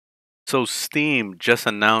So Steam just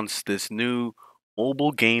announced this new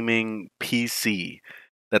mobile gaming PC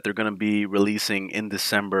that they're going to be releasing in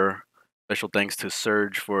December. Special thanks to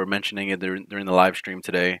Serge for mentioning it during the live stream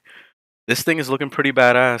today. This thing is looking pretty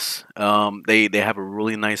badass. They have a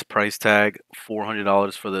really nice price tag,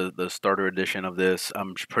 $400 for the starter edition of this.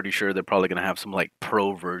 I'm pretty sure they're probably gonna have some like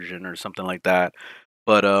pro version or something like that.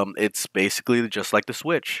 But it's basically just like the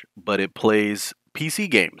Switch, but it plays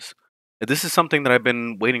PC games. This is something that I've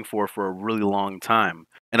been waiting for a really long time,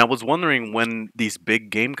 and I was wondering when these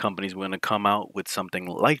big game companies were gonna come out with something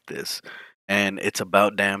like this. And it's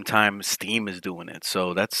about damn time Steam is doing it.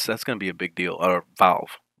 So that's gonna be a big deal, or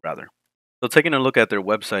Valve rather. So taking a look at their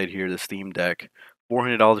website here, the Steam Deck,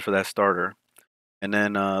 $400 for that starter. And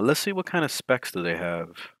then let's see what kind of specs do they have.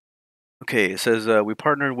 Okay, it says we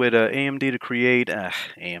partnered with AMD to create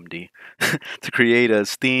AMD to create a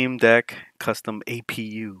Steam Deck custom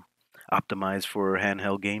APU optimized for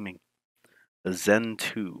handheld gaming. The Zen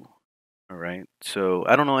 2. All right. So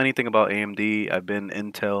I don't know anything about AMD. I've been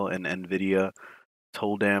Intel and Nvidia this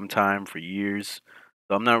whole damn time for years.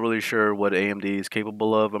 So I'm not really sure what AMD is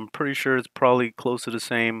capable of. I'm pretty sure it's probably close to the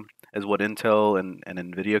same as what Intel and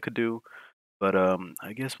Nvidia could do. But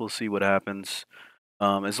I guess we'll see what happens.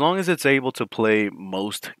 As long as it's able to play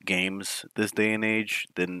most games this day and age,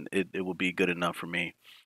 then it will be good enough for me.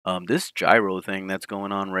 This gyro thing that's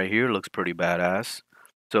going on right here looks pretty badass.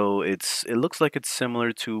 So it looks like it's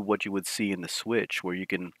similar to what you would see in the Switch, where you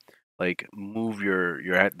can like move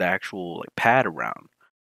the actual like pad around.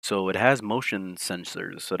 So it has motion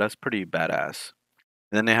sensors, so that's pretty badass.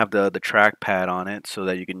 And then they have the trackpad on it, so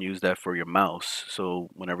that you can use that for your mouse. So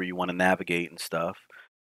whenever you want to navigate and stuff,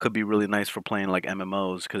 could be really nice for playing like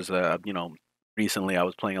MMOs. Because recently I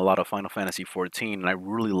was playing a lot of Final Fantasy 14, and I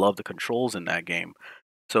really love the controls in that game.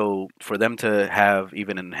 So for them to have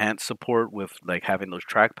even enhanced support with like having those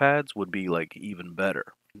trackpads would be like even better.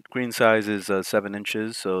 Screen size is 7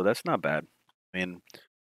 inches, so that's not bad. I mean,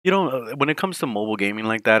 when it comes to mobile gaming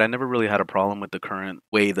like that, I never really had a problem with the current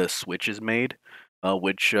way the Switch is made,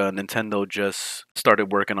 which Nintendo just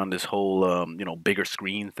started working on this whole, bigger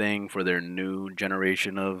screen thing for their new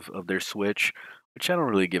generation of their Switch, which I don't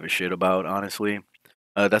really give a shit about, honestly.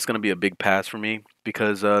 That's gonna be a big pass for me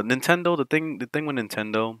because Nintendo, the thing with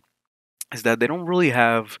Nintendo is that they don't really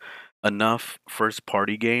have enough first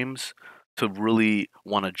party games to really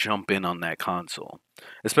want to jump in on that console.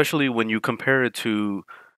 Especially when you compare it to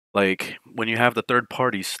like when you have the third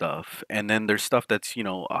party stuff and then there's stuff that's,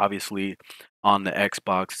 obviously on the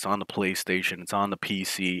Xbox, it's on the PlayStation, it's on the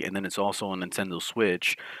PC, and then it's also on Nintendo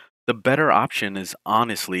Switch. The better option is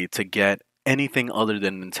honestly to get anything other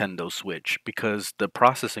than Nintendo Switch because the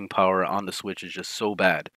processing power on the Switch is just so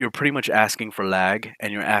bad. You're pretty much asking for lag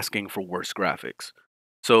and you're asking for worse graphics.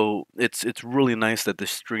 So it's really nice that the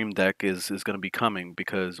Stream Deck is going to be coming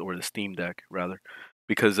because, or the Steam Deck rather,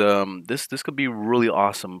 because this could be really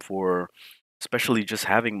awesome for especially just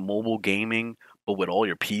having mobile gaming but with all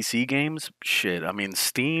your PC games. Shit, I mean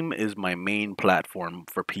Steam is my main platform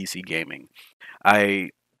for PC gaming. I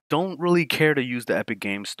don't really care to use the Epic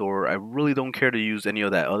Game Store. I really don't care to use any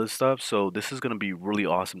of that other stuff. So this is going to be really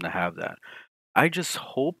awesome to have that. I just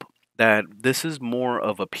hope that this is more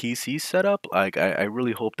of a PC setup. Like I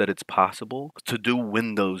really hope that it's possible to do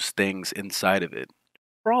Windows things inside of it.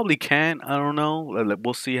 Probably can. I don't know.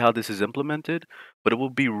 We'll see how this is implemented. But it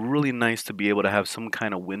would be really nice to be able to have some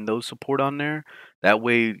kind of Windows support on there. That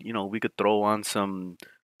way, we could throw on some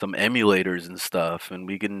emulators and stuff, and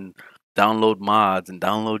we can download mods and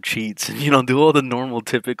download cheats, and do all the normal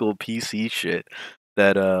typical PC shit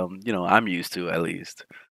that I'm used to at least.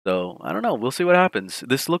 So I don't know. We'll see what happens.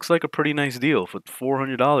 This looks like a pretty nice deal. For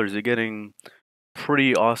 $400, you're getting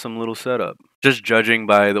pretty awesome little setup. Just judging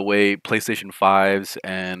by the way PlayStation 5s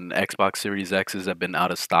and Xbox Series X's have been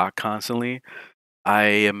out of stock constantly, I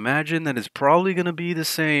imagine that it's probably gonna be the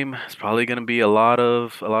same. It's probably gonna be a lot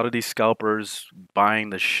of these scalpers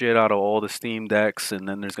buying the shit out of all the Steam decks, and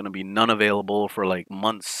then there's gonna be none available for like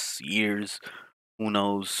months, years, who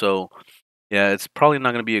knows. So yeah, it's probably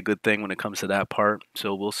not gonna be a good thing when it comes to that part.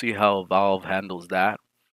 So we'll see how Valve handles that.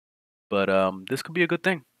 But this could be a good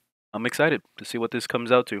thing. I'm excited to see what this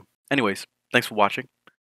comes out to. Anyways, thanks for watching.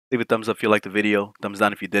 Leave a thumbs up if you liked the video. Thumbs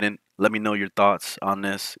down if you didn't. Let me know your thoughts on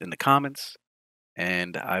this in the comments.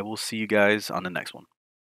 And I will see you guys on the next one.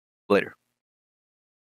 Later.